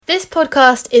This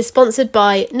podcast is sponsored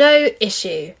by No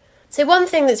Issue. So one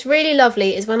thing that's really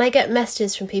lovely is when I get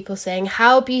messages from people saying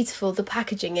how beautiful the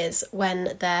packaging is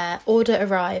when their order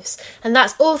arrives. And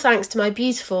that's all thanks to my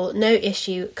beautiful No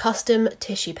Issue custom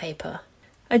tissue paper.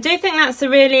 I do think that's a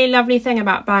really lovely thing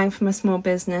about buying from a small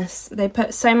business. They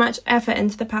put so much effort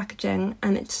into the packaging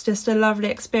and it's just a lovely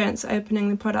experience opening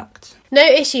the product. No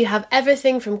Issue have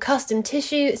everything from custom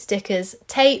tissue, stickers,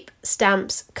 tape,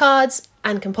 stamps, cards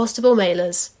and compostable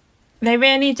mailers. They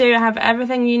really do have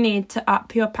everything you need to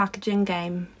up your packaging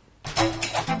game.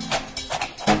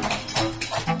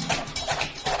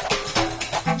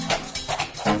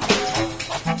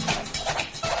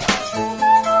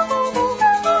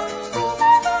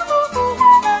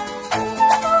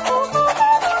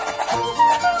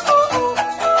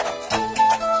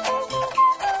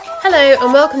 Hello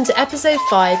and welcome to episode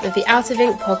 5 of the Out of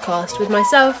Ink podcast with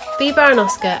myself, Bea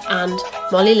Baranowska and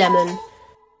Molly Lemon.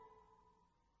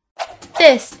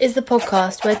 This is the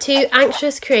podcast where two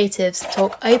anxious creatives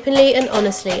talk openly and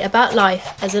honestly about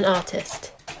life as an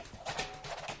artist.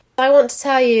 I want to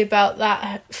tell you about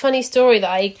that funny story that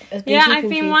I have been I've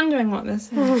been wondering what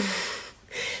this is.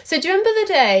 So do you remember the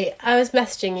day I was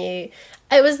messaging you?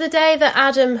 It was the day that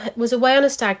Adam was away on a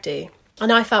stag do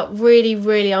and I felt really,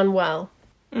 really unwell.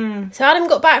 So Adam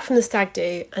got back from the stag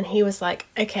do and he was like,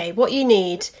 okay, what you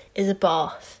need is a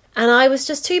bath. And I was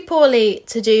just too poorly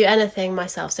to do anything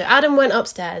myself. So Adam went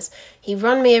upstairs, he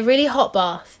run me a really hot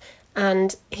bath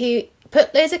and he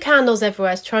put loads of candles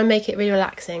everywhere to try and make it really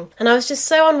relaxing. And I was just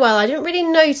so unwell, I didn't really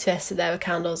notice that there were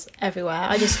candles everywhere.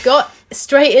 I just got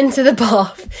straight into the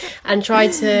bath and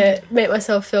tried to make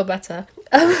myself feel better.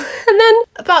 And then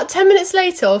about 10 minutes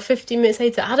later or 15 minutes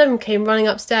later, Adam came running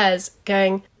upstairs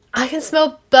going, I can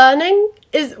smell burning.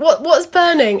 What's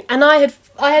burning? And I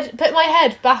had put my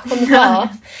head back on the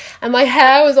bath and my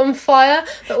hair was on fire.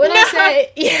 But when I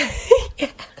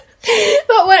say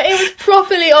but when it was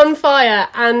properly on fire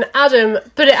and Adam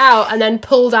put it out and then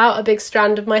pulled out a big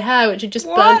strand of my hair which had just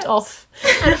burnt off.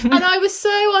 And I was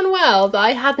so unwell that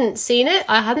I hadn't seen it,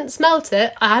 I hadn't smelt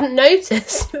it, I hadn't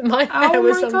noticed that my hair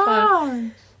was on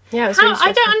fire. Yeah, it was really stressful.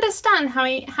 I don't understand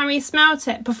how he smelt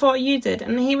it before you did,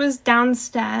 and he was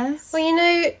downstairs. Well, you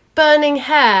know, burning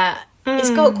hair, it's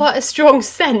got quite a strong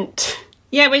scent.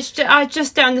 Yeah, which I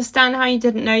just don't understand how you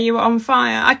didn't know you were on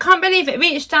fire. I can't believe it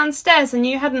reached downstairs and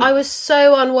you hadn't... I was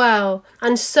so unwell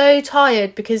and so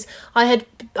tired because I had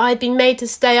been made to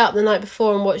stay up the night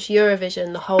before and watch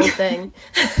Eurovision, the whole thing.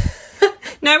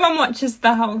 No one watches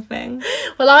the whole thing.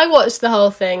 Well, I watched the whole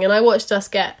thing and I watched us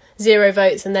get 0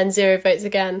 votes and then 0 votes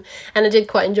again, and I did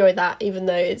quite enjoy that, even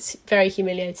though it's very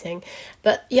humiliating.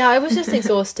 But yeah, I was just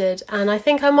exhausted and I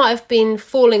think I might have been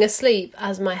falling asleep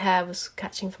as my hair was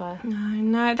catching fire.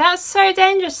 No, that's so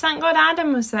dangerous. Thank God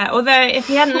Adam was there, although if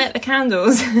he hadn't lit the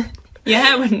candles your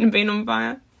hair wouldn't have been on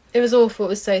fire. It was awful, it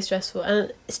was so stressful.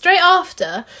 And straight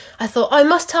after I thought, I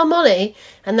must tell Molly,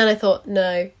 and then I thought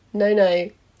no,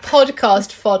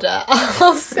 podcast fodder,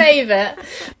 I'll save it.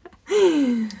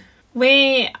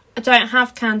 We don't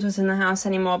have candles in the house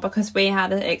anymore because we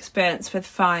had an experience with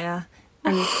fire.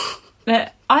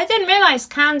 But I didn't realise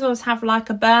candles have like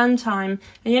a burn time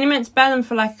and you're only meant to burn them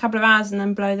for like a couple of hours and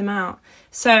then blow them out.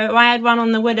 So I had one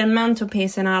on the wooden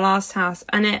mantelpiece in our last house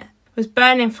and it was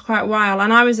burning for quite a while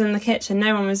and I was in the kitchen,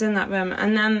 no one was in that room,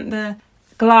 and then the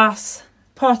glass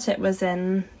pot it was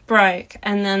in broke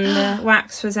and then the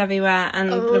wax was everywhere and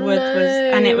the wood was,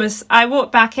 and it was, I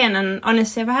walked back in and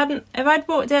honestly if I'd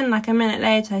walked in like a minute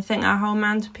later I think our whole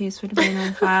mantelpiece would have been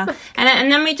on fire. and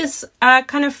then we just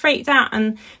kind of freaked out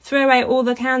and threw away all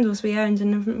the candles we owned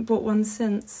and haven't bought one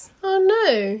since. Oh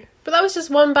no, but that was just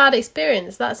one bad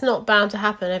experience. That's not bound to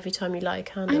happen every time you light a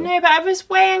candle. I know, but I was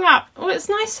weighing up, well it's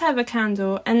nice to have a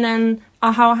candle and then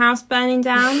our whole house burning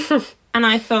down. And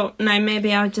I thought, no,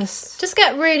 maybe I'll just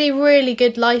get really, really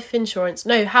good life insurance.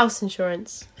 No, house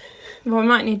insurance. Well, I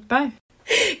might need both.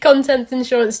 Contents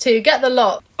insurance too. Get the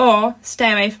lot. Or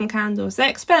stay away from candles. They're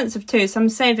expensive too, so I'm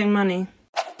saving money.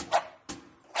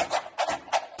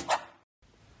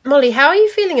 Molly, how are you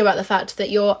feeling about the fact that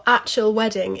your actual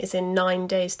wedding is in 9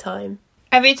 days' time?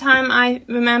 Every time I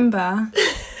remember,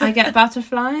 I get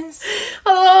butterflies.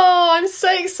 Oh, I'm so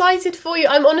excited for you.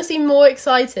 I'm honestly more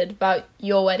excited about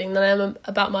your wedding than I am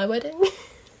about my wedding.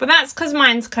 But that's because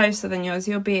mine's closer than yours.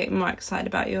 You'll be more excited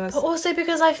about yours. But also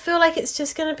because I feel like it's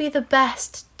just going to be the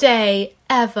best day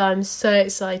ever. I'm so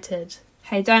excited.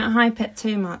 Hey, don't hype it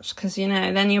too much because, you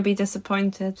know, then you'll be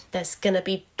disappointed. There's going to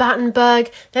be Battenberg,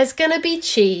 there's going to be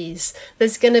cheese,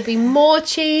 there's going to be more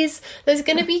cheese, there's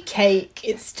going to be cake.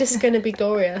 It's just going to be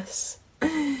glorious.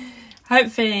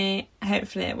 Hopefully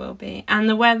it will be. And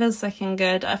the weather's looking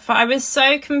good. I was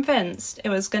so convinced it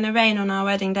was going to rain on our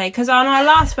wedding day, because on our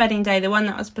last wedding day, the one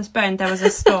that was postponed, there was a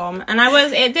storm. And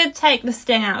it did take the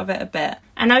sting out of it a bit.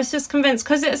 And I was just convinced,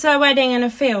 because it's a wedding in a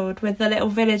field with the little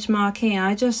village marquee,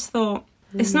 I just thought,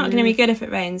 it's not going to be good if it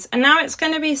rains. And now it's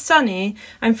going to be sunny.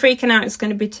 I'm freaking out it's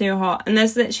going to be too hot. And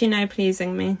there's literally no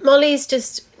pleasing me. Molly's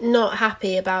just not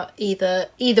happy about either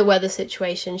weather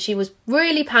situation. She was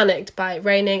really panicked by it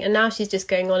raining, and now she's just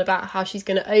going on about how she's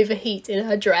going to overheat in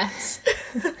her dress.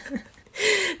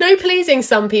 No pleasing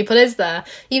some people, is there?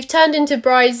 You've turned into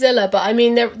Bridezilla, but I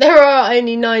mean, there are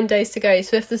only 9 days to go,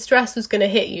 so if the stress was going to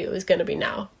hit you, it was going to be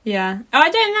now. Yeah. Oh,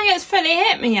 I don't think it's fully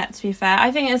hit me yet, to be fair.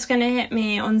 I think it's going to hit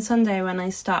me on Sunday when I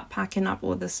start packing up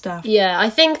all the stuff. Yeah, I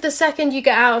think the second you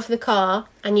get out of the car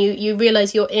and you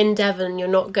realise you're in Devon, you're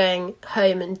not going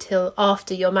home until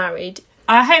after you're married.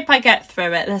 I hope I get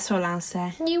through it, that's all I'll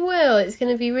say. You will, it's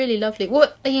going to be really lovely.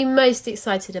 What are you most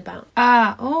excited about?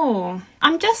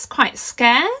 I'm just quite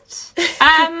scared.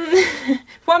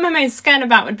 What am I most scared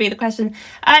about would be the question.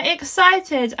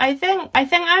 Excited, I think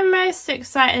I'm most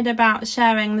excited about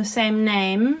sharing the same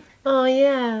name. Oh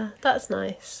yeah, that's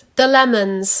nice. The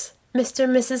Lemons, Mr.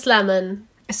 and Mrs. Lemon.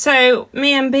 So,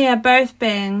 me and Bea both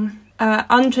being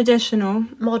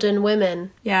untraditional. Modern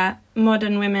women. Yeah,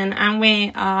 modern women. And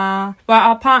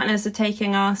our partners are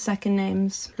taking our second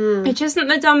names. Which isn't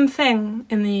the dumb thing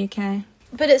in the UK.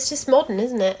 But it's just modern,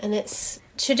 isn't it? And it's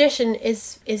tradition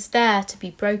is there to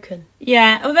be broken.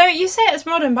 Yeah, although you say it's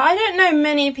modern, but I don't know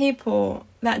many people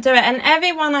that do it. And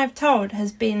everyone I've told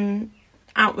has been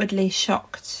outwardly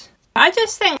shocked. I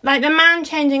just think, like, the man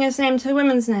changing his name to the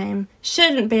woman's name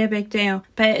shouldn't be a big deal,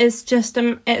 but it is just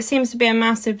it seems to be a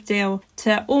massive deal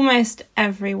to almost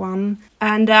everyone.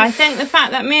 And I think the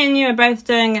fact that me and you are both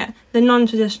doing it the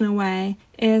non-traditional way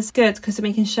is good, because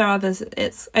we can show others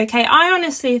it's okay. I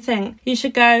honestly think you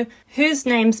should go, whose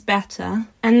name's better,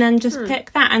 and then just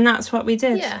pick that, and that's what we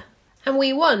did. Yeah. And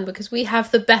we won because we have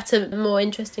the better, more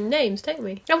interesting names, don't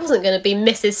we? I wasn't going to be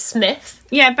Mrs. Smith.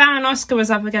 Yeah, Baron Oscar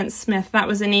was up against Smith. That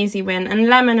was an easy win. And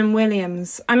Lemon and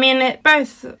Williams. I mean,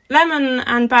 both Lemon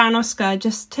and Baron Oscar are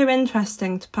just too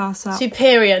interesting to pass up.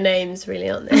 Superior names, really,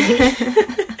 aren't they?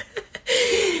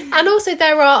 And also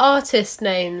there are artist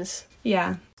names.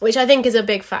 Yeah. Which I think is a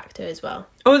big factor as well.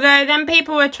 Although then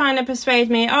people were trying to persuade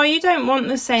me, oh, you don't want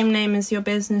the same name as your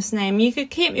business name. You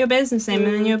could keep your business name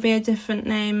and then you'll be a different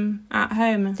name at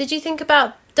home. Did you think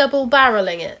about double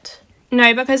barrelling it?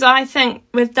 No, because I think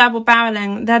with double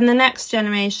barrelling, then the next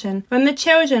generation, when the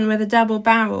children with a double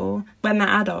barrel, when they're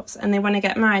adults and they want to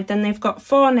get married, then they've got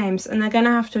 4 names and they're going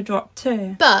to have to drop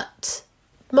 2. But,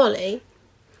 Molly,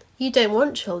 you don't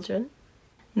want children.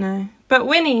 No. But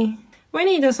Winnie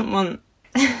doesn't want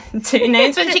 2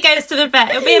 names when she goes to the vet.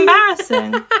 It'll be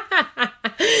embarrassing.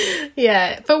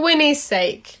 Yeah, for Winnie's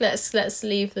sake, let's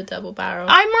leave the double barrel.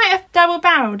 I might have double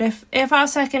barreled if our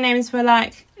second names were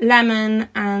like Lemon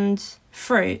and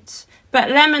Fruit.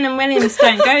 But Lemon and Williams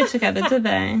don't go together, do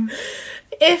they?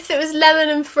 If it was Lemon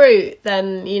and Fruit,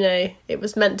 then, you know, it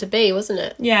was meant to be, wasn't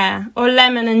it? Yeah, or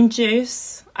Lemon and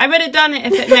Juice. I would have done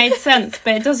it if it made sense,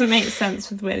 but it doesn't make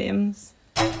sense with Williams.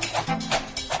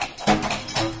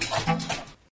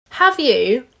 Have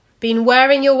you been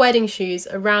wearing your wedding shoes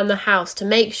around the house to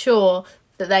make sure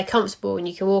that they're comfortable and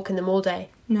you can walk in them all day?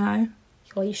 No.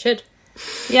 Well, you should.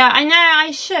 Yeah, I know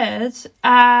I should.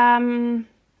 I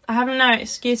have no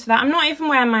excuse for that. I'm not even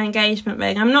wearing my engagement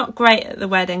ring. I'm not great at the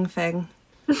wedding thing.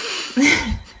 Well,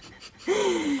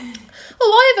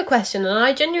 I have a question, and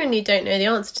I genuinely don't know the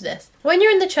answer to this. When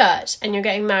you're in the church and you're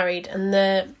getting married and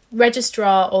the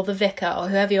registrar or the vicar or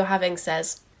whoever you're having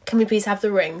says, can we please have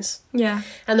the rings? Yeah.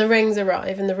 And the rings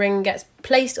arrive and the ring gets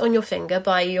placed on your finger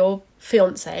by your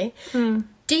fiancé.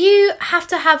 Do you have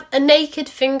to have a naked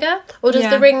finger, or does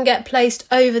the ring get placed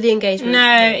over the engagement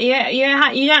No, ring?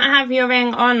 you don't have your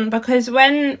ring on, because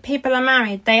when people are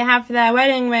married, they have their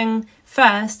wedding ring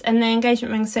first and the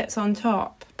engagement ring sits on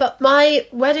top. But my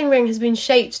wedding ring has been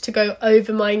shaped to go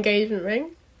over my engagement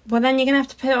ring. Well, then you're going to have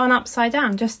to put it on upside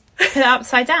down. Just put it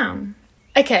upside down.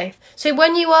 Okay, so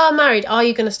when you are married, are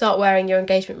you going to start wearing your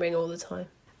engagement ring all the time?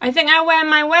 I think I'll wear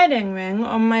my wedding ring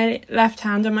on my left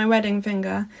hand on my wedding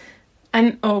finger,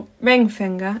 or ring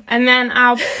finger, and then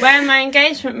I'll wear my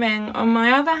engagement ring on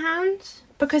my other hand,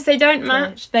 because they don't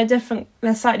match. They're different.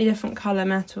 They're slightly different colour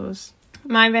metals.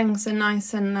 My rings are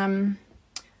nice and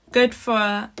good for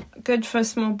a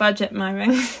small budget. My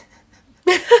rings.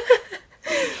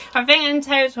 I think in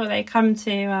total they come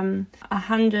to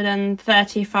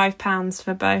 £135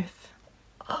 for both.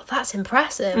 Oh, that's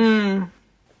impressive.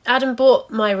 Adam bought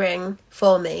my ring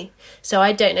for me, so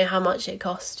I don't know how much it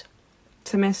cost.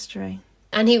 It's a mystery.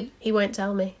 And he won't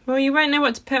tell me. Well, you won't know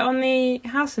what to put on the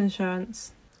house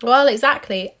insurance. Well,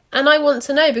 exactly. And I want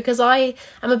to know because I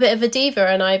am a bit of a diva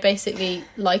and I basically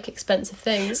like expensive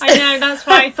things. I know, that's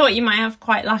why I thought you might have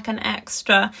quite like an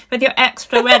extra. With your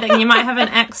extra wedding, you might have an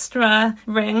extra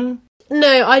ring.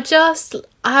 No, I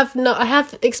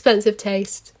have expensive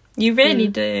taste. You really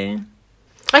do.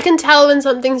 I can tell when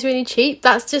something's really cheap.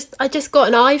 I just got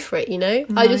an eye for it, you know?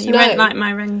 No, I just you know. You won't like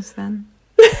my rings then.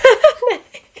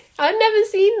 I've never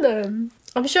seen them.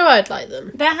 I'm sure I'd like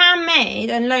them. They're handmade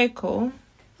and local.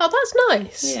 Oh, that's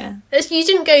nice. Yeah. You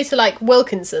didn't go to, like,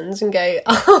 Wilkinson's and go,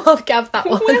 oh, I'll have that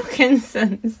one.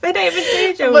 Wilkinson's? They don't even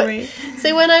do jewellery.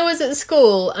 So when I was at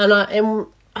school, and I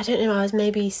don't know, I was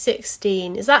maybe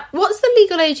 16. What's the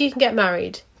legal age you can get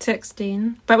married?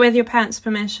 16. But with your parents'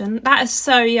 permission. That is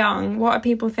so young. What are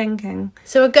people thinking?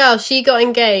 So a girl, she got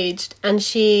engaged, and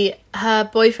her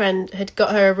boyfriend had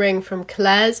got her a ring from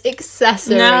Claire's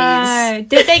Accessories. No.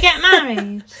 Did they get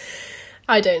married?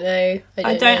 I don't know.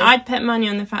 I don't know. I'd put money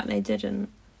on the fact they didn't.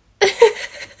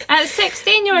 At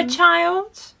 16, you're a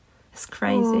child? It's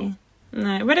crazy.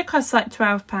 No, it would have cost like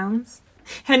 £12.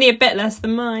 Only a bit less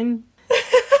than mine.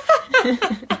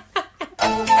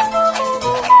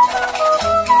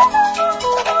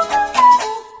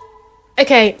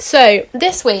 Okay, so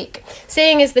this week,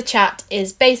 seeing as the chat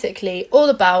is basically all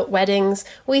about weddings,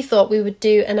 we thought we would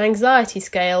do an anxiety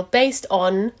scale based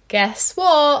on, guess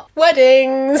what?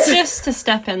 Weddings! Just to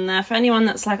step in there, for anyone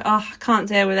that's like, oh, I can't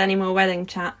deal with any more wedding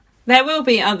chat. There will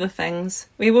be other things.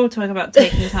 We will talk about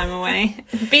taking time away.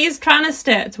 Bee's trying to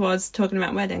steer it towards talking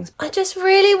about weddings. I just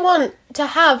really want to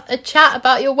have a chat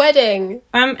about your wedding.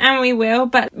 And we will,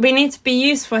 but we need to be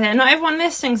useful here. Not everyone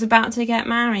listening's about to get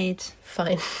married.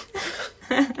 Fine.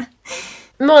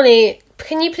 Molly,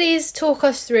 can you please talk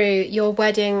us through your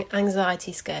wedding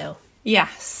anxiety scale?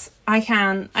 Yes, I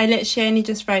can. I literally only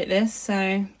just wrote this,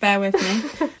 so bear with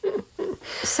me.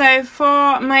 So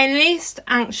for my least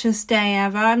anxious day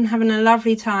ever, I'm having a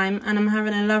lovely time and I'm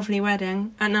having a lovely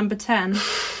wedding at number 10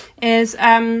 is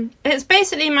it's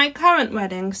basically my current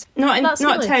weddings. Not nice.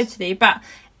 Totally, but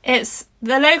it's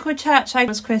the local church I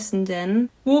was christened in.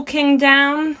 Walking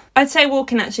down, I'd say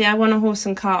walking actually, I want a horse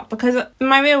and cart because in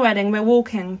my real wedding we're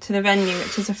walking to the venue,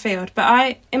 which is a field.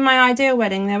 But in my ideal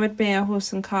wedding there would be a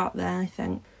horse and cart there, I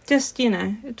think. Just,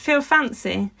 it'd feel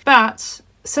fancy. But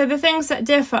so the things that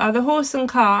differ are the horse and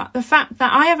cart, the fact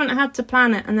that I haven't had to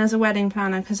plan it and there's a wedding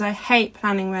planner because I hate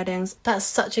planning weddings. That's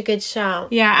such a good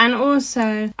shout. Yeah, and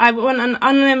also I want an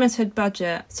unlimited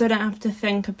budget so I don't have to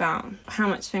think about how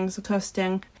much things are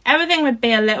costing. Everything would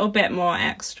be a little bit more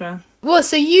extra. Well,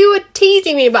 so you were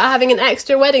teasing me about having an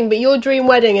extra wedding, but your dream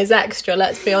wedding is extra,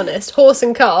 let's be honest. Horse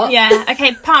and cart. Yeah,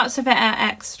 okay, parts of it are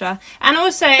extra. And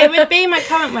also, it would be my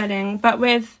current wedding, but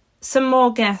with some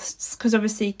more guests, because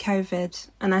obviously COVID,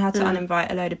 and I had to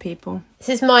uninvite a load of people. This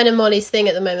is mine and Molly's thing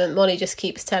at the moment. Molly just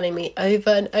keeps telling me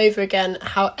over and over again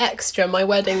how extra my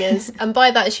wedding is. And by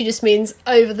that, she just means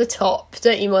over the top,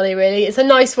 don't you, Molly, really? It's a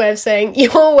nice way of saying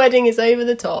your wedding is over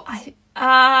the top.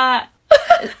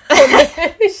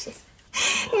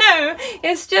 No,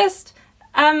 it's just,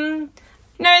 no,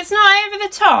 it's not over the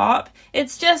top.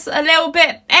 It's just a little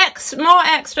bit more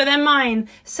extra than mine.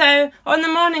 So on the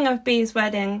morning of Bee's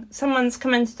wedding, someone's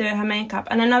coming to do her makeup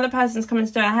and another person's coming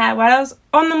to do her hair. Whereas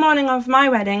on the morning of my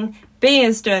wedding, Bee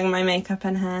is doing my makeup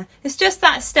and hair. It's just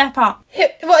that step up.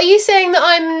 What, are you saying that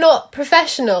I'm not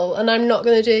professional and I'm not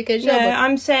going to do a good job? No,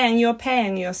 I'm saying you're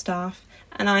paying your staff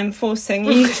and I'm forcing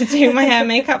you to do my hair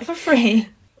makeup for free.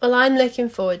 Well, I'm looking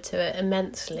forward to it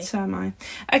immensely. So am I.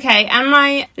 Okay, and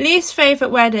my least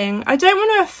favourite wedding, I don't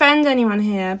want to offend anyone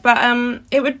here, but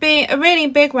it would be a really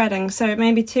big wedding, so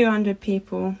maybe 200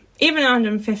 people, even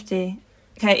 150.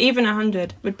 Okay, even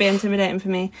 100 would be intimidating for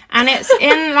me. And it's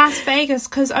in Las Vegas,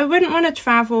 because I wouldn't want to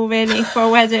travel, really, for a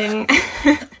wedding.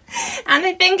 And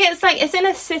I think it's in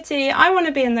a city. I want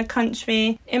to be in the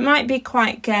country. It might be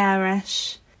quite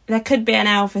garish. There could be an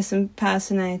Elvis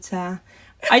impersonator.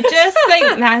 I just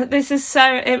think that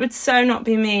it would so not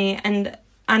be me, and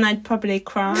I'd probably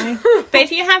cry. But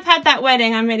if you have had that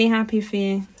wedding, I'm really happy for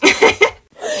you.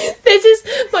 This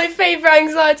is my favourite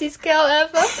anxiety scale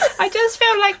ever. I just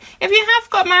feel like if you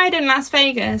have got married in Las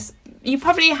Vegas, you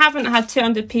probably haven't had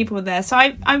 200 people there. So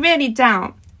I really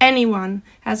doubt anyone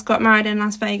has got married in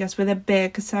Las Vegas with a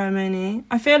big ceremony.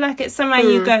 I feel like it's somewhere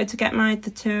you go to get married, the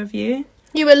two of you.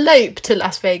 You elope to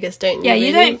Las Vegas, don't you? Yeah,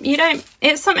 really? you don't.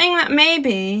 It's something that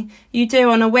maybe you do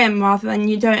on a whim rather than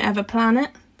you don't ever plan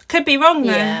it. Could be wrong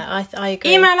though. Yeah, I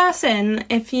agree. Email us in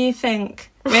if you think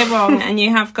we're wrong and you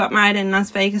have got married in Las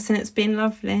Vegas and it's been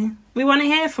lovely. We want to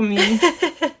hear from you.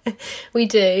 We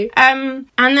do. And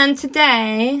then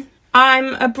today,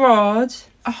 I'm abroad.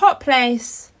 A hot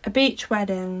place, a beach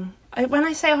wedding. When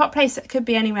I say a hot place, it could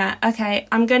be anywhere. Okay,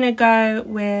 I'm going to go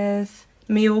with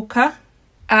Mallorca.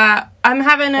 I'm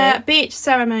having a beach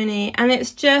ceremony, and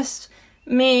it's just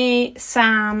me,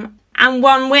 Sam, and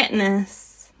one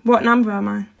witness. What number am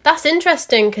I? That's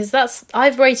interesting, because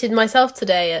I've rated myself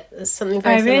today as something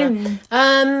very similar.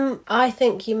 Really? I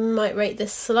think you might rate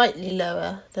this slightly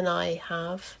lower than I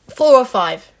have. 4 or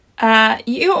 5?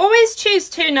 You always choose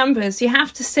 2 numbers. You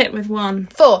have to sit with one.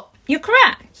 4. You're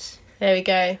correct. There we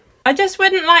go. I just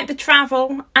wouldn't like the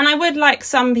travel, and I would like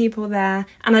some people there,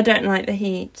 and I don't like the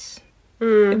heat.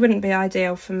 It wouldn't be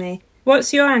ideal for me.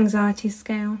 What's your anxiety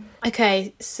scale?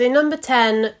 Okay, so number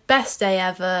 10, best day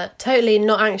ever, totally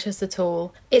not anxious at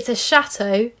all. It's a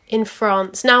chateau in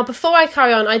France. Now, before I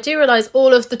carry on, I do realise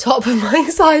all of the top of my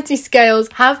anxiety scales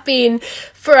have been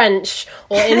French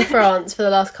or in France for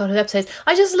the last couple of episodes.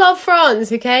 I just love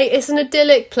France, okay? It's an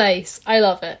idyllic place. I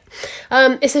love it.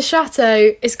 It's a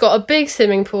chateau. It's got a big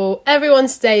swimming pool. Everyone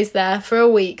stays there for a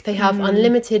week. They have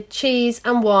unlimited cheese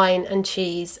and wine and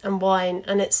cheese and wine,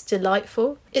 and it's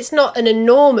delightful. It's not an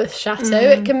enormous chateau.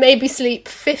 It can maybe sleep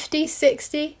 50,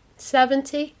 60,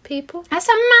 70 people. That's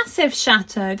a massive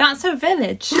chateau. That's a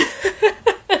village.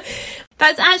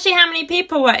 That's actually how many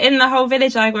people were in the whole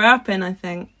village I grew up in, I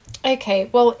think. Okay,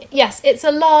 well, yes, it's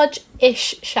a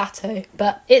large-ish chateau,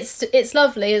 but it's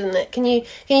lovely, isn't it? Can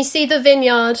you see the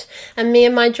vineyard and me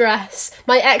in my dress,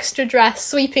 my extra dress,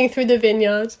 sweeping through the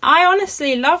vineyard? I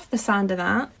honestly love the sound of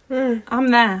that. I'm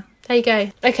there. There you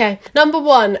go. Okay, number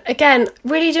 1. Again,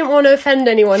 really didn't want to offend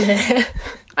anyone here.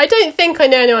 I don't think I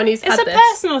know anyone who's had this. It's a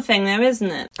personal thing though,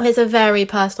 isn't it? It's a very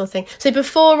personal thing. So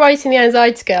before writing the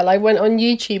anxiety scale, I went on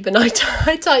YouTube and I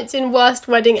typed in worst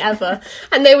wedding ever,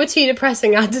 and they were too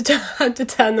depressing. I had to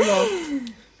turn them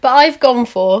off. But I've gone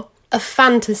for a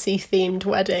fantasy-themed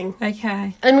wedding.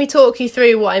 Okay. Let me talk you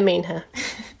through what I mean here.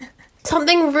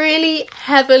 Something really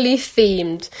heavily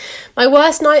themed. My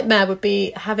worst nightmare would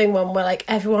be having one where like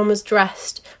everyone was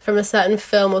dressed from a certain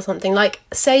film or something. Like,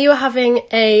 say you were having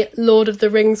a Lord of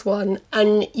the Rings one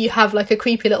and you have like a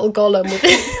creepy little golem with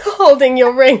holding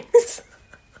your rings.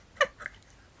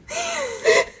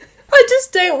 I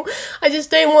just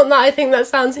don't want that. I think that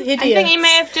sounds hideous. I think you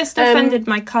may have just offended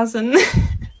my cousin.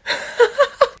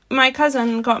 My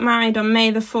cousin got married on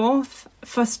May the 4th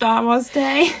for Star Wars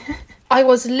Day. I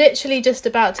was literally just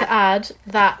about to add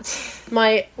that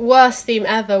my worst theme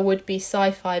ever would be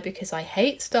sci-fi, because I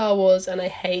hate Star Wars and I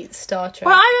hate Star Trek.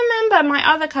 Well, I remember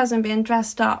my other cousin being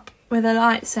dressed up with a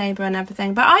lightsaber and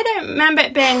everything, but I don't remember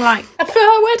it being like... For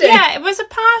her wedding? Yeah, it was a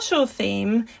partial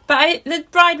theme, but the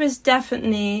bride was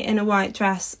definitely in a white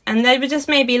dress, and there were just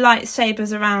maybe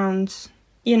lightsabers around,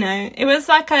 you know. It was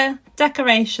like a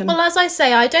decoration. Well, as I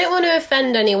say, I don't want to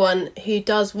offend anyone who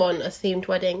does want a themed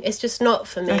wedding. It's just not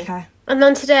for me. Okay. And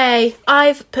then today,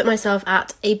 I've put myself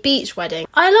at a beach wedding.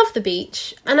 I love the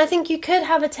beach, and I think you could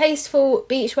have a tasteful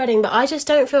beach wedding, but I just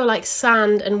don't feel like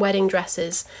sand and wedding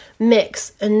dresses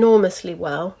mix enormously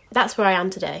well. That's where I am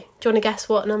today. Do you want to guess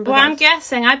what number? Well, I'm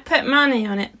guessing I'd put money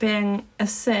on it being a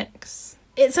 6.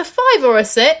 It's a 5 or a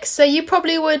 6, so you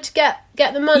probably would get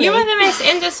the money. You are the most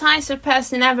indecisive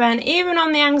person ever, and even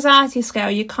on the anxiety scale,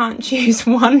 you can't choose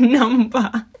one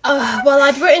number. Well,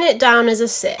 I'd written it down as a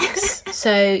 6,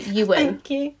 so you win. Thank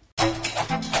you.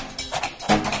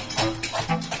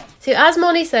 So as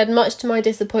Molly said, much to my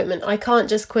disappointment, I can't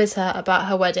just quiz her about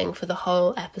her wedding for the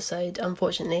whole episode,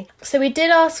 unfortunately. So we did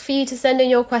ask for you to send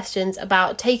in your questions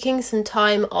about taking some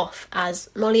time off, as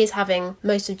Molly is having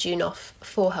most of June off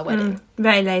for her wedding.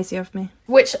 Very lazy of me.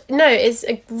 Which, no, is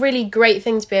a really great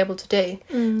thing to be able to do.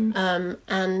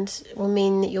 And will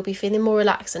mean that you'll be feeling more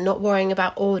relaxed and not worrying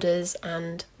about orders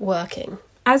and working.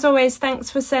 As always, thanks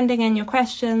for sending in your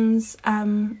questions.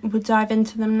 We'll dive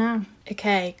into them now.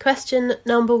 Okay, question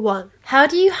number 1. How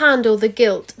do you handle the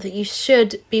guilt that you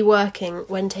should be working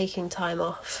when taking time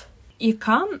off? You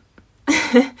can't.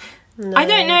 No. I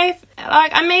don't know if,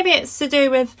 maybe it's to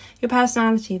do with your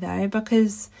personality though,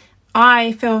 because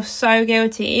I feel so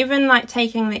guilty. Even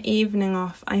taking the evening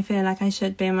off, I feel like I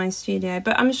should be in my studio.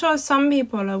 But I'm sure some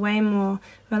people are way more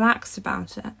relaxed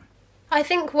about it. I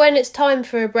think when it's time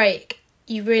for a break,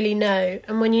 you really know,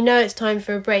 and when you know it's time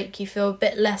for a break, you feel a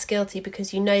bit less guilty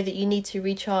because you know that you need to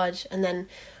recharge, and then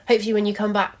hopefully when you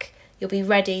come back you'll be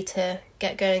ready to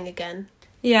get going again.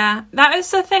 Yeah, that is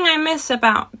the thing I miss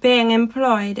about being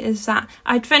employed, is that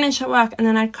I'd finish at work and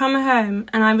then I'd come home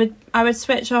and I would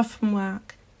switch off from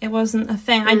work It wasn't a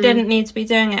thing. I didn't need to be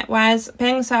doing it. Whereas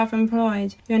being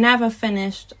self-employed, you're never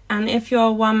finished. And if you're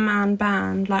a one-man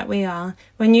band like we are,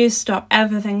 when you stop,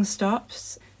 everything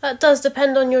stops. That does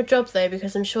depend on your job, though,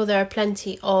 because I'm sure there are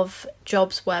plenty of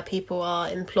jobs where people are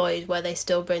employed where they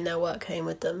still bring their work home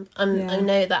with them. I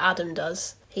know that Adam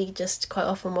does. He just quite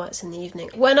often works in the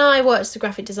evening. When I worked as a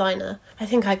graphic designer, I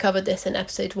think I covered this in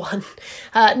episode 1,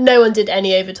 no one did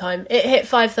any overtime. It hit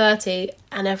 5:30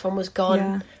 and everyone was gone.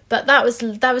 Yeah. But that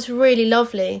was really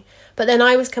lovely. But then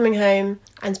I was coming home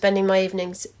and spending my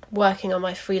evenings working on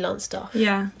my freelance stuff.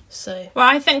 Yeah. So. Well,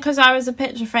 I think because I was a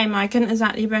picture framer, I couldn't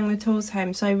exactly bring the tools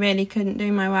home, so I really couldn't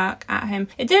do my work at home.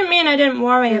 It didn't mean I didn't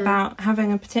worry about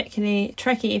having a particularly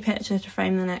tricky picture to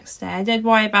frame the next day. I did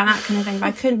worry about that kind of thing, but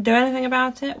I couldn't do anything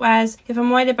about it. Whereas if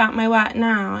I'm worried about my work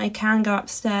now, I can go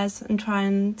upstairs and try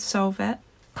and solve it.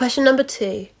 Question number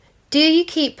 2. Do you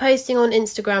keep posting on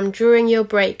Instagram during your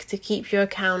break to keep your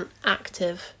account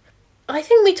active? I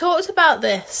think we talked about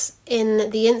this in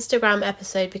the Instagram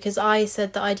episode because I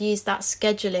said that I'd use that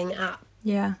scheduling app.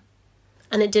 Yeah.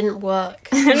 And it didn't work.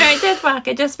 No, it did work.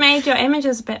 It just made your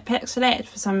images a bit pixelated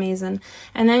for some reason.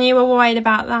 And then you were worried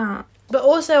about that. But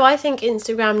also I think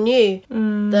Instagram knew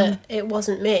that it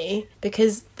wasn't me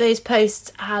because those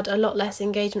posts had a lot less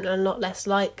engagement and a lot less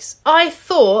likes. I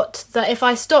thought that if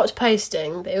I stopped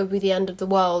posting that it would be the end of the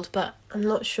world, but I'm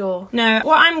not sure. No,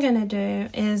 what I'm going to do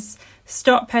is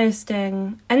stop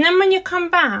posting, and then when you come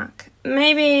back,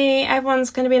 maybe everyone's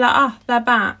going to be like, oh, they're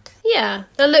back. Yeah,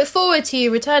 they'll look forward to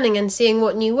you returning and seeing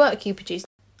what new work you produce.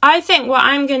 I think what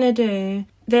I'm going to do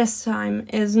this time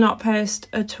is not post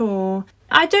at all.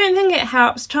 I don't think it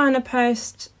helps trying to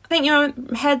post. I think your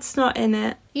head's not in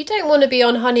it. You don't want to be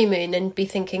on honeymoon and be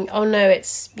thinking, oh no,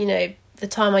 it's, the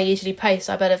time I usually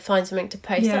post, I better find something to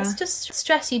post. Yeah. That's just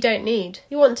stress you don't need.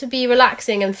 You want to be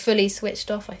relaxing and fully switched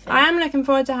off, I think. I am looking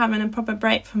forward to having a proper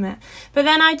break from it. But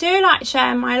then I do like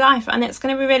sharing my life, and it's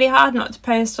going to be really hard not to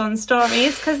post on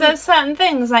stories because there's certain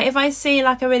things, like if I see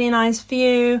like a really nice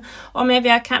view or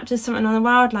maybe I capture something on a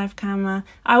wildlife camera,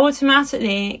 I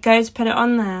automatically go to put it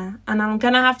on there, and I'm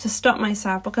going to have to stop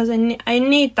myself because I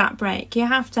need that break. You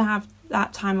have to have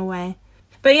that time away.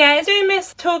 But yeah, I do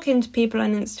miss talking to people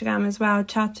on Instagram as well,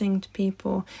 chatting to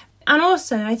people. And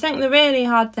also, I think the really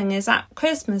hard thing is at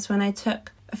Christmas when I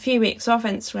took a few weeks off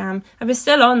Instagram, I was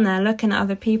still on there looking at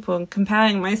other people and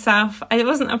comparing myself. It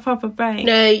wasn't a proper break.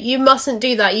 No, you mustn't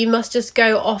do that. You must just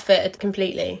go off it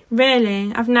completely.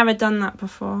 Really? I've never done that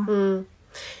before.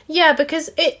 Yeah, because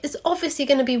it's obviously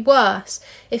going to be worse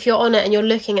if you're on it and you're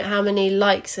looking at how many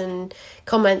likes and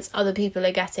comments other people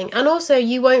are getting. And also,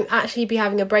 you won't actually be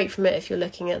having a break from it if you're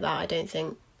looking at that, I don't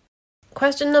think.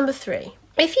 Question number 3.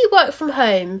 If you work from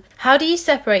home, how do you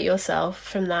separate yourself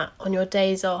from that on your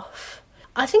days off?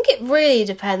 I think it really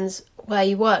depends where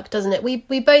you work, doesn't it? We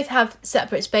both have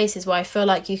separate spaces where I feel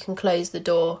like you can close the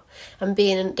door and be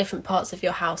in different parts of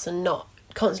your house and not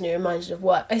constantly reminded of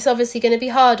work. It's obviously going to be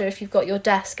harder if you've got your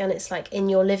desk and it's like in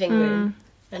your living room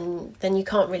and then you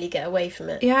can't really get away from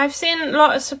it. Yeah, I've seen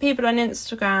lots of people on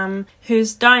Instagram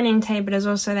whose dining table is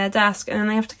also their desk, and then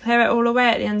they have to clear it all away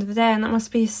at the end of the day, and that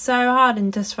must be so hard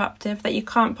and disruptive that you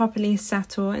can't properly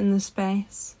settle in the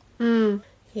space.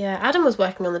 Yeah, Adam was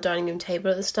working on the dining room table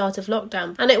at the start of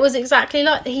lockdown, and it was exactly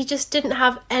like he just didn't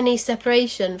have any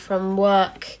separation from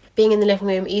work, being in the living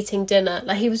room, eating dinner.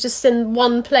 Like, he was just in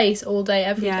one place all day,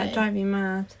 every day. Yeah, it'd drive you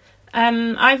mad.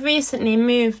 I've recently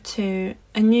moved to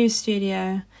a new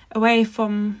studio away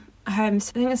from home.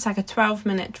 So I think it's like a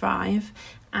 12-minute drive.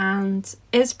 And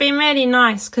it's been really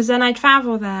nice because then I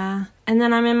travel there and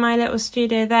then I'm in my little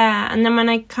studio there. And then when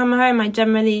I come home, I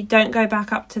generally don't go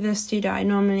back up to this studio. I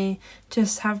normally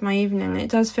just have my evening. It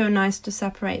does feel nice to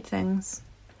separate things.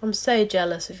 I'm so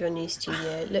jealous of your new studio.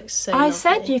 It looks so lovely. I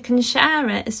said you can share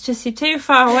it. It's just you're too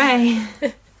far away.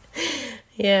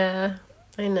 Yeah,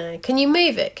 I know. Can you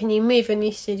move it? Can you move your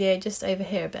new studio just over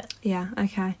here a bit? Yeah,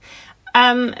 okay.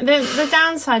 The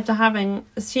downside to having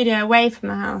a studio away from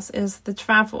the house is the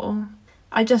travel.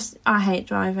 I hate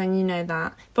driving, you know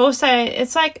that. But also,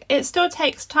 it's like, it still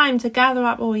takes time to gather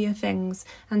up all your things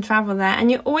and travel there.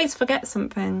 And you always forget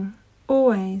something.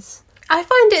 Always. I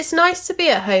find it's nice to be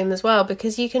at home as well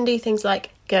because you can do things like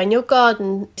go in your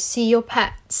garden, see your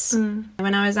pets.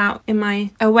 When I was out in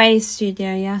my away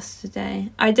studio yesterday,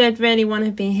 I did really want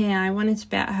to be here. I wanted to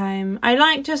be at home. I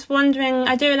like just wandering.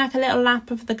 I do like a little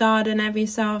lap of the garden every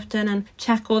so often and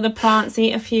check all the plants,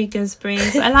 eat a few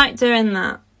gooseberries. I like doing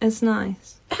that. It's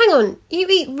nice. Hang on, you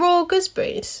eat raw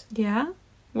gooseberries? Yeah?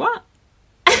 What?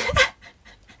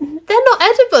 They're not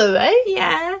edible, right?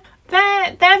 Yeah.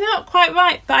 They're not quite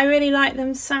ripe, but I really like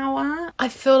them sour. I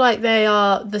feel like they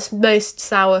are the most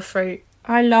sour fruit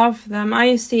I love them. I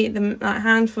used to eat them, like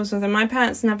handfuls of them. My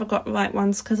parents never got the right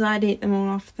ones because I'd eat them all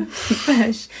off the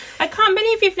bush. I can't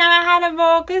believe you've never had a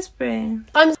raw gooseberry.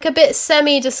 I'm a bit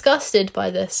semi-disgusted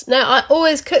by this. No, I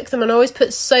always cook them and I always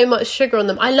put so much sugar on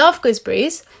them. I love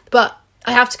gooseberries, but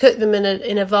I have to cook them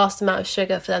in a vast amount of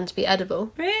sugar for them to be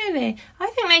edible. Really? I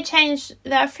think they change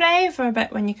their flavour a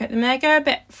bit when you cook them. They go a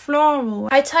bit floral.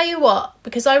 I tell you what,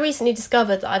 because I recently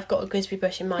discovered that I've got a gooseberry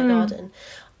bush in my garden,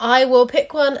 I will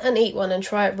pick one and eat one and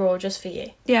try it raw just for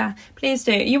you. Yeah, please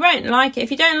do. You won't like it.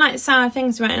 If you don't like sour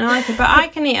things, you won't like it. But I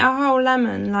can eat a whole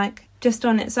lemon, like, just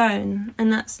on its own,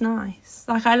 and that's nice.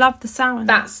 Like, I love the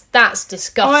sourness. That's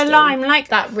disgusting. Or a lime, like...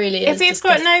 That really is If you've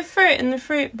disgusting. got no fruit in the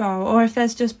fruit bowl, or if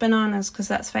there's just bananas, because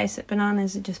let's face it,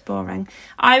 bananas are just boring.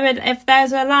 I would, if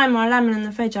there's a lime or a lemon in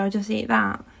the fridge, I would just eat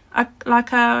that.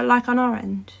 Like an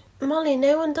orange. Molly,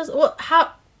 no one does... What?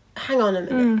 How... Hang on a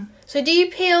minute. So do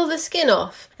you peel the skin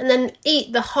off and then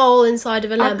eat the whole inside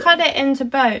of a lemon? I cut it into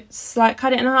boats, like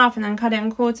cut it in half and then cut it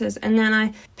in quarters, and then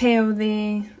I peel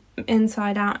the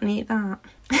inside out and eat that.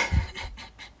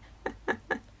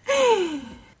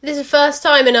 This is the first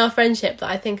time in our friendship that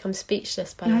I think I'm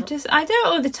speechless by now. I do it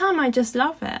all the time. I just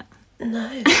love it. No.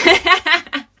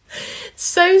 It's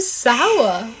so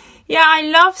sour. Yeah, I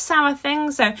love sour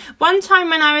things though. One time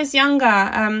when I was younger,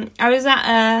 I was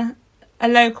at a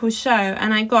local show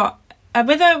and I got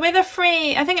with a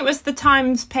free, I think it was the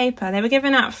Times paper. They were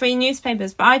giving out free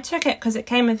newspapers, but I took it because it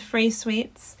came with free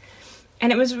sweets,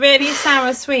 and it was really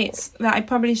sour sweets that I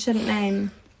probably shouldn't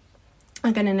name.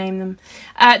 I'm going to name them.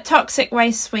 Toxic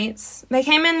waste sweets. They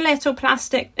came in little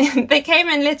plastic. They came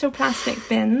in little plastic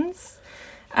bins.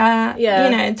 Yeah.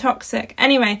 You know, toxic.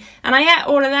 Anyway, and I ate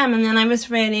all of them, and then I was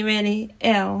really, really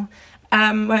ill.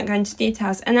 Won't go into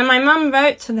details. And then my mum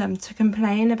wrote to them to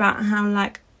complain about how,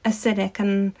 like, acidic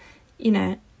and, you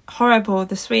know, horrible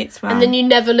the sweets were. And then you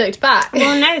never looked back.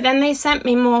 Well, no, then they sent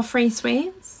me more free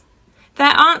sweets.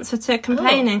 Their answer to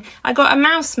complaining, I got a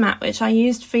mouse mat, which I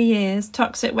used for years,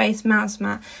 toxic waste mouse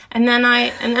mat. And then I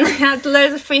had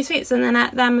loads of free sweets and then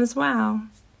ate them as well.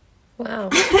 Wow.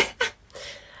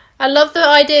 I love the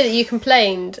idea that you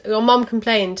complained, your mum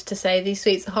complained to say these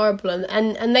sweets are horrible,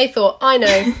 and they thought, I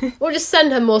know, we'll just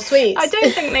send her more sweets. I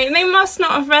don't think they must not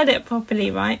have read it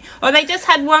properly, right? Or they just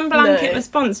had one blanket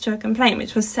response to a complaint,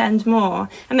 which was send more,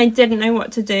 and they didn't know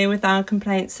what to do with our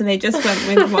complaints, so they just went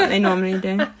with what they normally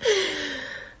do.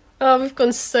 Oh, we've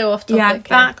gone so off topic. Yeah,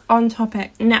 back on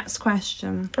topic. Next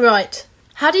question. Right.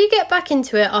 How do you get back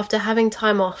into it after having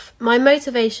time off? My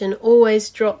motivation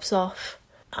always drops off.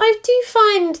 I do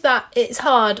find that it's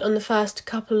hard on the first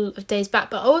couple of days back,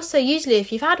 but also usually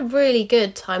if you've had really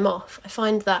good time off, I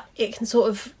find that it can sort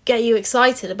of get you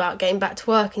excited about getting back to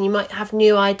work, and you might have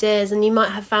new ideas and you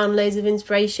might have found loads of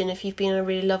inspiration if you've been on a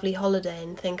really lovely holiday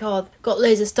and think, oh, I've got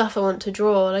loads of stuff I want to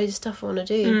draw, loads of stuff I want to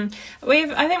do.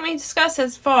 I think we discussed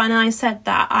this before, and I said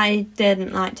that I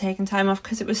didn't like taking time off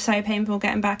because it was so painful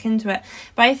getting back into it.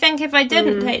 But I think if I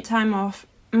didn't take time off,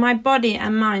 my body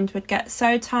and mind would get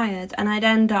so tired and I'd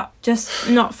end up just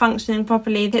not functioning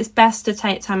properly. It's best to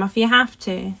take time off. You have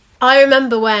to. I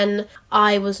remember when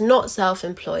I was not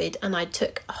self-employed and I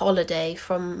took a holiday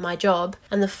from my job,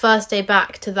 and the first day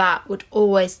back to that would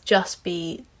always just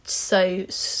be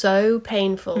so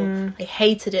painful. I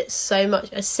hated it so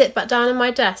much. I'd sit back down at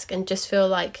my desk and just feel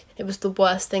like it was the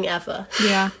worst thing ever.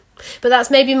 Yeah. But that's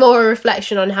maybe more a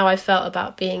reflection on how I felt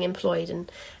about being employed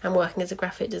and working as a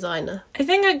graphic designer. I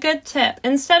think a good tip,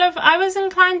 I was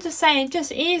inclined to say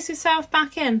just ease yourself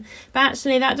back in, but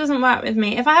actually that doesn't work with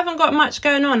me. If I haven't got much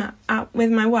going on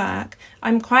with my work,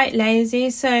 I'm quite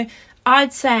lazy, so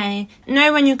I'd say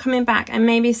know when you're coming back and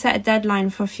maybe set a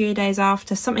deadline for a few days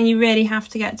after, something you really have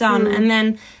to get done, and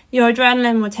then your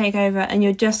adrenaline will take over and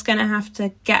you're just going to have to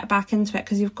get back into it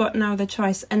because you've got no other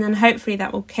choice, and then hopefully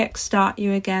that will kickstart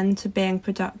you again to being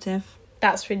productive.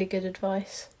 That's really good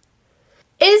advice.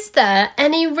 Is there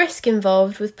any risk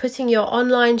involved with putting your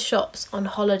online shops on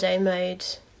holiday mode?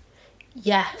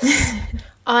 Yes.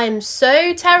 I'm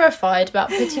so terrified about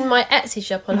putting my Etsy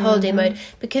shop on holiday mode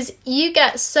because you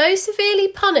get so severely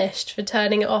punished for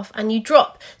turning it off and you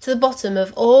drop to the bottom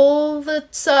of all the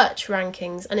search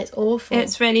rankings and it's awful.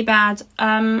 It's really bad.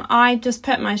 I just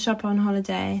put my shop on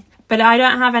holiday, but I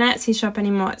don't have an Etsy shop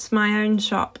anymore. It's my own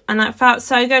shop, and it felt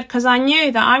so good because I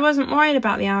knew that I wasn't worried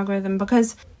about the algorithm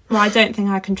because, well, I don't think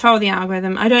I control the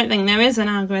algorithm. I don't think there is an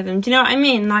algorithm. Do you know what I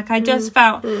mean? Like, I just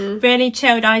felt really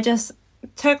chilled. I just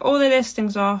took all the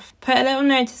listings off, put a little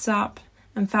notice up,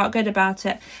 and felt good about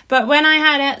it. But when I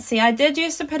had Etsy, I did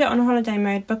used to put it on holiday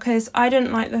mode because I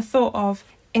didn't like the thought of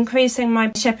increasing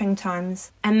my shipping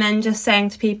times and then just saying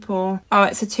to people, oh,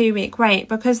 it's a 2-week wait,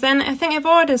 because then I think if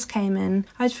orders came in,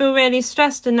 I'd feel really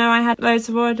stressed to know I had loads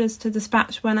of orders to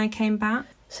dispatch when I came back.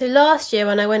 So last year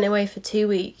when I went away for 2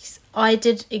 weeks, I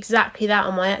did exactly that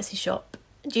on my Etsy shop.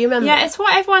 Do you remember? Yeah, it's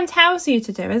what everyone tells you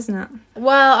to do, isn't it?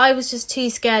 Well, I was just too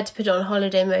scared to put it on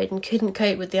holiday mode and couldn't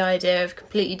cope with the idea of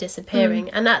completely disappearing.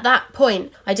 And at that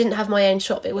point, I didn't have my own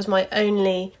shop. It was my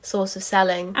only source of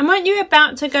selling. And weren't you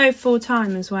about to go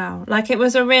full-time as well? Like, it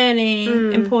was a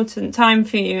really important time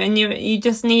for you and you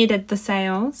just needed the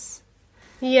sales.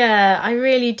 Yeah, I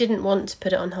really didn't want to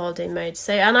put it on holiday mode.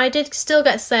 And I did still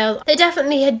get sales. They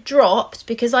definitely had dropped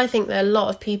because I think that a lot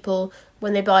of people,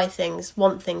 when they buy things,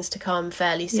 want things to come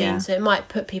fairly soon. Yeah. So it might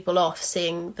put people off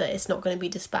seeing that it's not going to be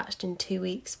dispatched in 2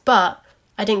 weeks. But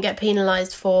I didn't get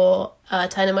penalised for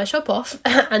turning my shop off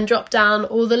and drop down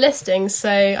all the listings.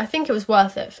 So I think it was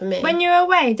worth it for me. When you were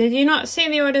away, did you not see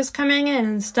the orders coming in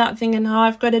and start thinking, oh,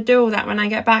 I've got to do all that when I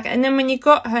get back? And then when you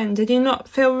got home, did you not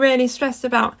feel really stressed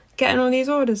about getting all these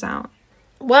orders out?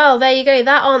 Well, there you go.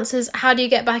 That answers how do you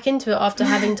get back into it after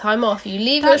having time off. You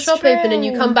leave your shop open and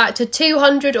you come back to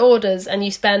 200 orders and you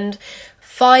spend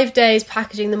 5 days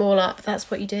packaging them all up.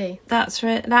 That's what you do.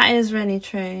 That is really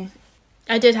true.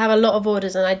 I did have a lot of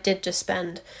orders and I did just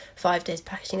spend 5 days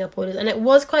packaging up orders. And it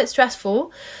was quite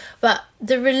stressful, but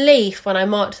the relief when I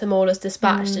marked them all as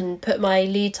dispatched and put my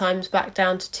lead times back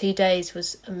down to 2 days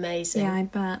was amazing. Yeah, I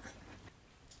bet.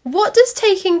 What does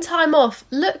taking time off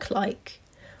look like?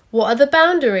 What are the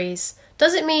boundaries?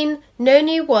 Does it mean no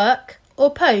new work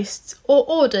or posts or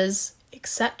orders,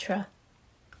 etc.?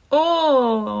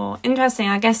 Oh, interesting.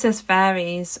 I guess this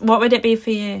varies. What would it be for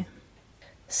you?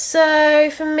 So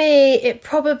for me, it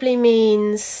probably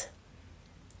means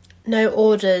no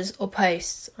orders or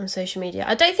posts on social media.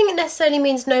 I don't think it necessarily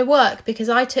means no work because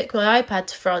I took my iPad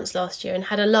to France last year and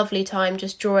had a lovely time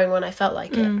just drawing when I felt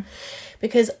like it.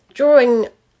 Because drawing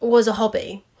was a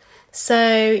hobby. So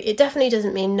it definitely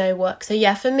doesn't mean no work. So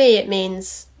yeah, for me it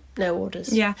means no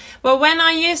orders. Yeah. Well, when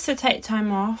I used to take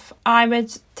time off, I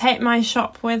would take my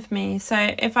shop with me. So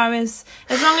as long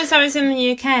as I was in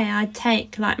the UK, I'd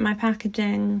take like my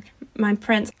packaging, my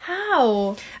prints.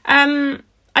 How?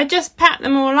 I just packed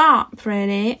them all up,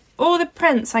 really. All the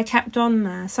prints I kept on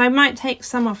there. So I might take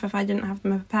some off if I didn't have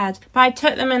them prepared. But I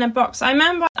took them in a box. I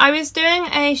remember I was doing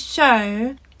a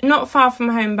show not far from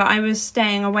home, but I was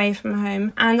staying away from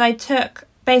home, and I took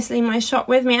basically my shop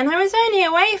with me, and I was only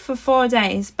away for 4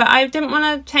 days, but I didn't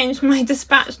want to change my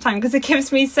dispatch time because it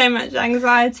gives me so much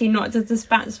anxiety not to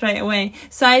dispatch straight away.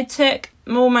 So I took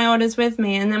all my orders with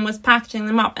me and then was packaging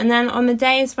them up, and then on the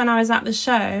days when I was at the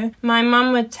show, my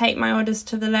mum would take my orders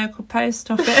to the local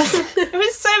post office. It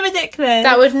was so ridiculous.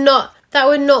 That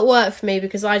would not work for me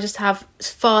because I just have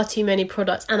far too many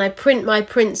products and I print my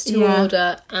prints to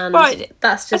order and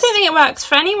that's just... I don't think it works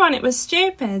for anyone. It was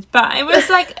stupid. But it was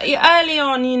like early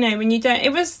on, when you don't...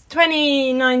 It was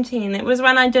 2019. It was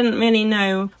when I didn't really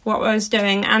know what I was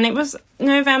doing, and it was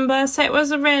November, so it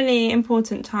was a really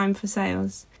important time for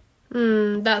sales.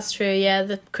 That's true, yeah.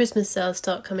 The Christmas sales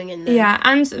start coming in then. Yeah,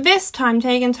 and this time,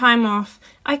 taking time off,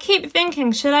 I keep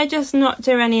thinking, should I just not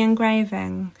do any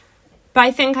engraving? But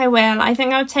I think I will. I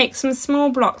think I'll take some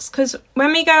small blocks because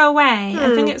when we go away,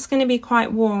 I think it's going to be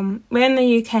quite warm. We're in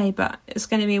the UK, but it's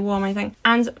going to be warm, I think.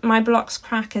 And my blocks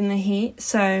crack in the heat,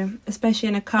 so especially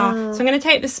in a car. So I'm going to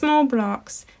take the small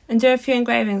blocks and do a few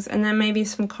engravings and then maybe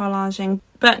some collaging,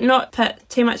 but not put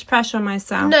too much pressure on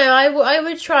myself. No, I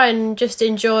would try and just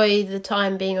enjoy the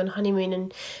time being on honeymoon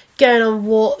and going on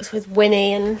walks with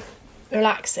Winnie and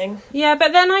relaxing. Yeah,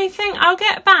 but then I think I'll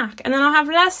get back and then I'll have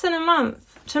less than a month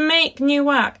to make new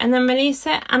work and then release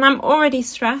it, and I'm already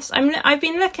stressed. I've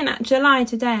been looking at July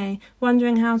today,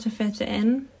 wondering how to fit it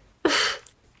in.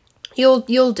 You'll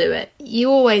do it. You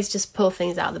always just pull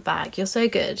things out of the bag. You're so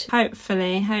good.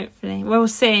 Hopefully. We'll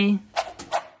see.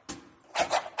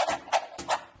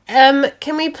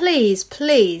 Can we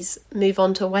please move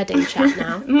on to wedding chat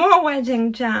now? More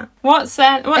wedding chat. What's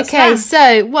that? Okay,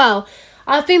 so, well,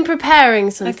 I've been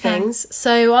preparing some things.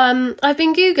 So I've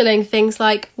been Googling things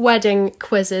like wedding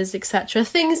quizzes, etc.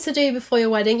 Things to do before your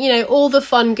wedding. All the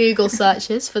fun Google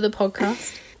searches for the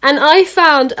podcast. And I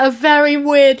found a very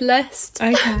weird list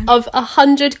of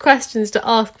 100 questions to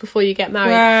ask before you get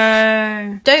married.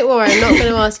 Whoa. Don't worry, I'm not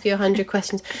going to ask you 100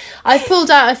 questions. I've pulled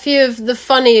out a few of the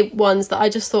funny ones that I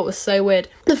just thought was so weird.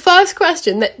 The first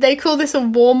question, they call this a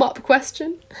warm-up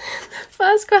question. The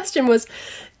first question was,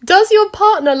 does your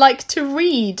partner like to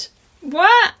read?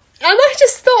 What? And I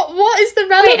just thought, what is the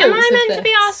relevance of this? Wait, am I meant to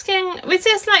be asking, was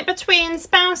this like between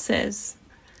spouses?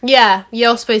 Yeah,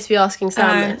 you're supposed to be asking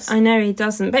Sam this. I know he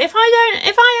doesn't. But if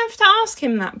I have to ask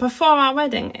him that before our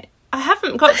wedding, I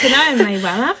haven't got to know him very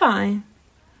well, have I?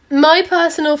 My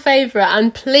personal favourite,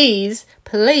 and please,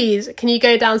 can you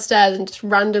go downstairs and just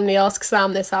randomly ask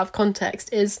Sam this out of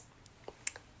context, is,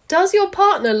 does your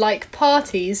partner like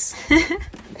parties?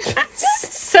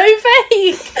 So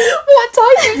vague. What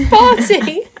type of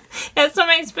party? It's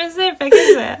something specific,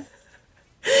 is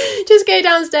it? Just go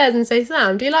downstairs and say,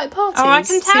 Sam, do you like parties? Oh, I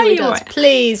can tell you what.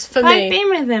 Please, for me. I've been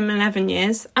with him 11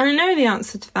 years, and I know the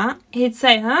answer to that. He'd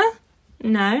say, huh?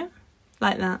 No.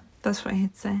 Like that. That's what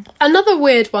he'd say. Another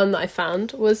weird one that I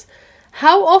found was,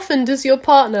 how often does your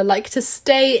partner like to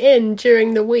stay in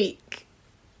during the week?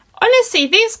 Honestly,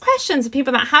 these questions are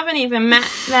people that haven't even met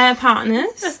their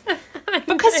partners.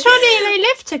 Because surely they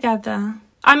live together.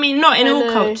 I mean, not in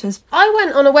all cultures. I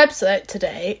went on a website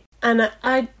today and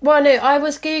I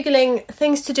was Googling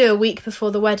things to do a week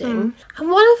before the wedding. And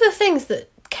one of the things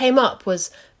that came up was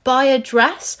buy a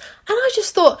dress. And I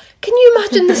just thought, can you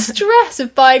imagine the stress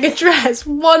of buying a dress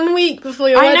 1 week before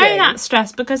your wedding? I know that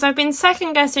stress because I've been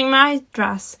second guessing my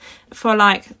dress for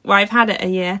I've had it a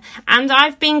year. And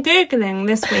I've been Googling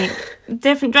this week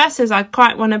different dresses I'd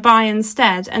quite want to buy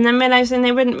instead, and then realising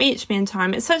they wouldn't reach me in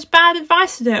time. It's such bad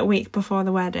advice to do it a week before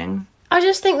the wedding. I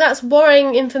just think that's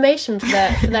worrying information for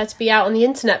there to be out on the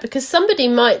internet, because somebody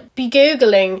might be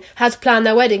Googling how to plan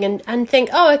their wedding and think,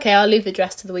 oh, okay, I'll leave the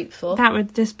dress to the week before. That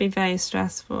would just be very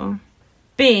stressful.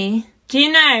 B, do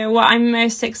you know what I'm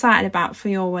most excited about for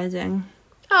your wedding?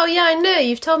 Oh, yeah, I know.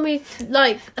 You've told me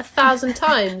 1,000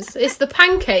 times. It's the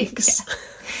pancakes. Yeah.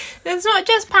 It's not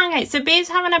just pancakes. So B's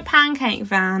having a pancake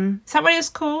van. Is that what it's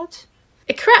called?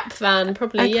 A crepe van,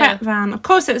 probably, A crepe van. Of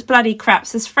course it's bloody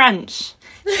crepes. It's French.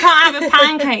 She can't have a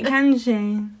pancake, can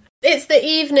she? It's the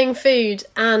evening food,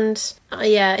 and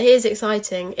yeah, it is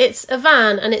exciting. It's a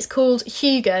van, and it's called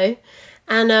Hugo,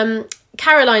 and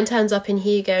Caroline turns up in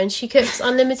Hugo, and she cooks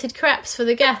unlimited crepes for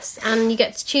the guests, and you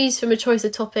get to choose from a choice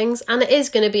of toppings, and it is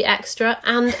going to be extra,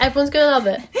 and everyone's going to love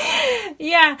it.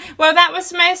 Yeah, well, that was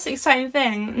the most exciting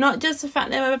thing. Not just the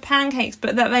fact they were pancakes,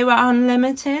 but that they were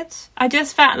unlimited. I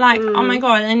just felt oh my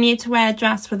God, I need to wear a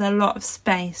dress with a lot of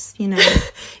space, you know.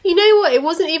 You know what? It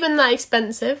wasn't even that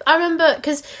expensive. I remember,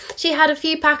 because she had a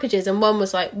few packages, and one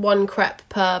was one crepe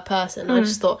per person. I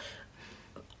just thought,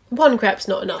 one crepe's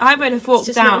not enough. I would have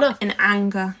walked out in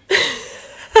anger.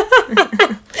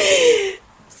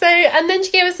 So, and then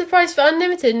she gave us the price for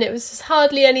unlimited, and it was just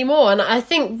hardly any more. And I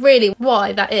think really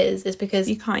why that is because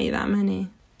you can't eat that many.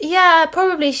 Yeah,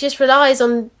 probably she just relies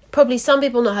on some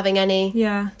people not having any.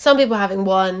 Yeah. Some people having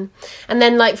one, and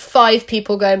then 5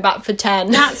 people going back for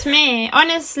 10. That's me,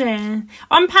 honestly.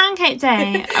 On pancake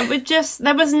day,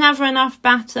 there was never enough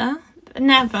batter.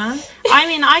 Never. I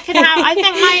mean, I think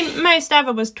my most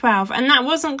ever was 12, and that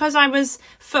wasn't because I was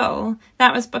full.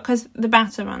 That was because the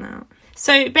batter ran out.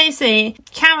 So basically,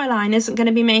 Caroline isn't going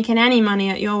to be making any money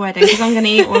at your wedding because I'm going to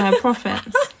eat all her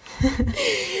profits.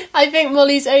 I think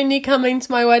Molly's only coming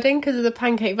to my wedding because of the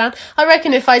pancake van. I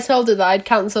reckon if I told her that I'd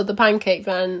cancelled the pancake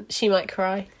van, she might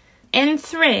cry. In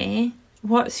 3,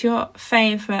 what's your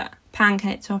favourite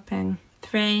pancake topping?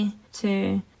 3,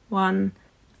 2, 1.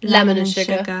 Lemon and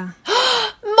sugar.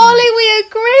 Molly, we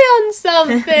agree on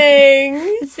something.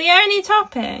 It's the only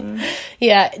topping.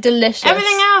 Yeah, delicious.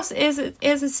 Everything else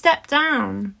is a step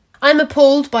down. I'm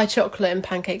appalled by chocolate and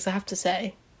pancakes, I have to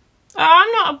say. Oh,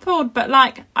 I'm not appalled, but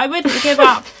I wouldn't give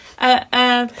up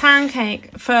a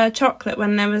pancake for chocolate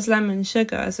when there was lemon and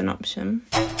sugar as an option.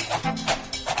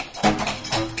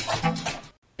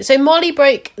 So Molly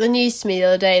broke the news to me the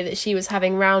other day that she was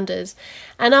having rounders,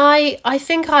 and I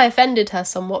think I offended her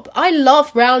somewhat. But I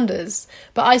love rounders,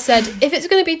 but I said, if it's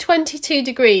going to be 22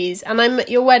 degrees and I'm at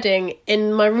your wedding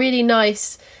in my really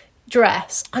nice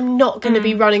dress, I'm not going to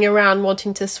be running around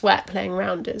wanting to sweat playing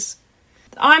rounders.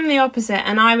 I'm the opposite,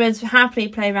 and I would happily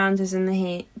play rounders in the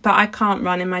heat, but I can't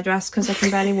run in my dress because I can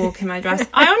barely walk in my dress.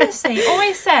 I honestly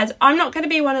always said I'm not going to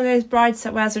be one of those brides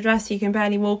that wears a dress you can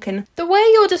barely walk in. The way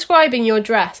you're describing your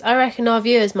dress, I reckon our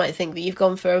viewers might think that you've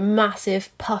gone for a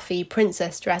massive, puffy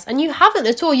princess dress, and you haven't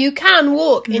at all. You can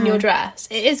walk in your dress.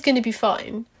 It is going to be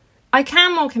fine. I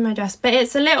can walk in my dress, but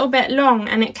it's a little bit long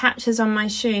and it catches on my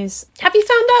shoes. Have you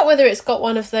found out whether it's got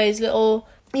one of those little...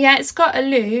 Yeah, it's got a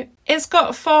loop. It's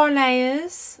got 4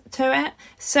 layers to it,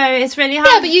 so it's really hard.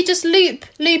 Yeah, but you just loop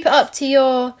it up to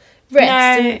your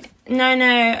wrist.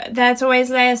 No. There's always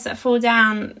layers that fall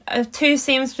down. 2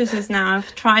 seamstresses now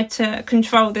have tried to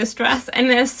control this dress, and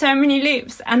there's so many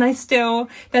loops, and there's still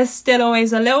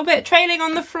always a little bit trailing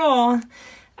on the floor.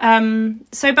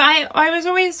 But I was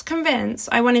always convinced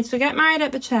I wanted to get married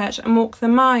at the church and walk the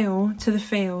mile to the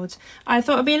field. I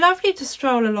thought it'd be lovely to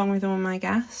stroll along with all my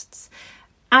guests.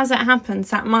 As it happens,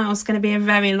 that mile's going to be a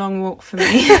very long walk for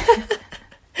me.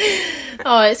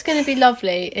 Oh, it's going to be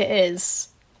lovely. It is.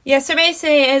 Yeah, so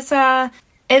basically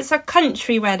it's a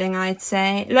country wedding, I'd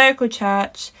say. Local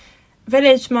church,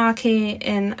 village marquee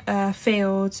in a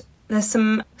field. There's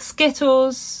some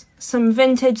Skittles, some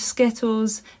vintage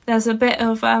Skittles. There's a bit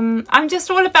of... I'm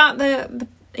just all about the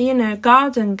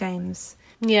garden games.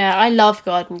 Yeah, I love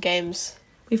garden games.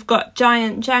 We've got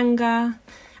giant Jenga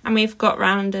and we've got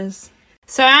rounders.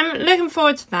 So I'm looking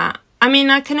forward to that. I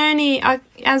mean,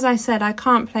 as I said, I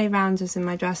can't play rounders in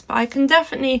my dress, but I can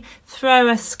definitely throw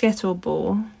a Skittle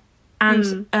ball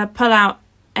and pull out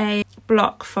a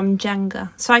block from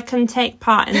Jenga. So I can take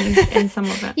part in some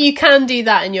of it. You can do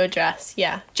that in your dress,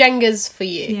 yeah. Jenga's for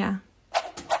you. Yeah.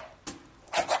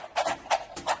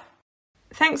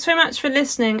 Thanks very much for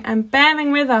listening and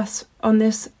bearing with us on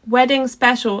this wedding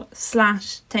special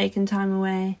 / taking time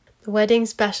away. The wedding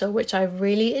special, which I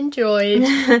really enjoyed.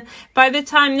 By the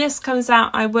time this comes out,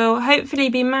 I will hopefully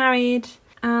be married,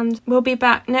 and we'll be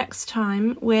back next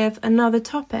time with another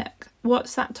topic.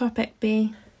 What's that topic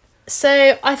be?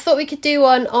 So I thought we could do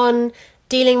one on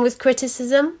dealing with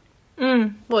criticism.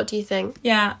 What do you think?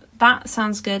 Yeah, that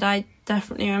sounds good. I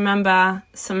definitely remember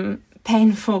some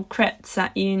painful crits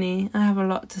at uni. I have a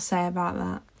lot to say about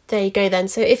that. There you go then.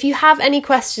 So if you have any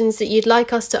questions that you'd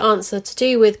like us to answer to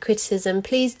do with criticism,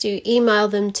 please do email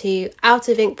them to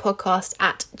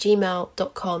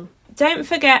outofinkpodcast@gmail.com. Don't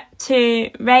forget to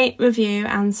rate, review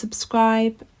and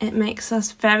subscribe. It makes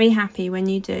us very happy when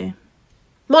you do.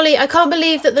 Molly, I can't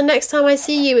believe that the next time I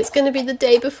see you, it's going to be the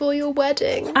day before your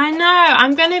wedding. I know.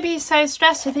 I'm going to be so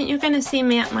stressed. I think you're going to see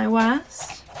me at my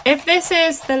worst. If this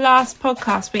is the last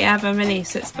podcast we ever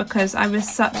release, it's because I was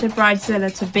such a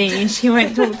bridezilla to be. She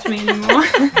won't talk to me anymore.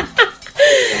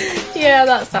 Yeah,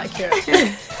 that's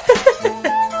accurate.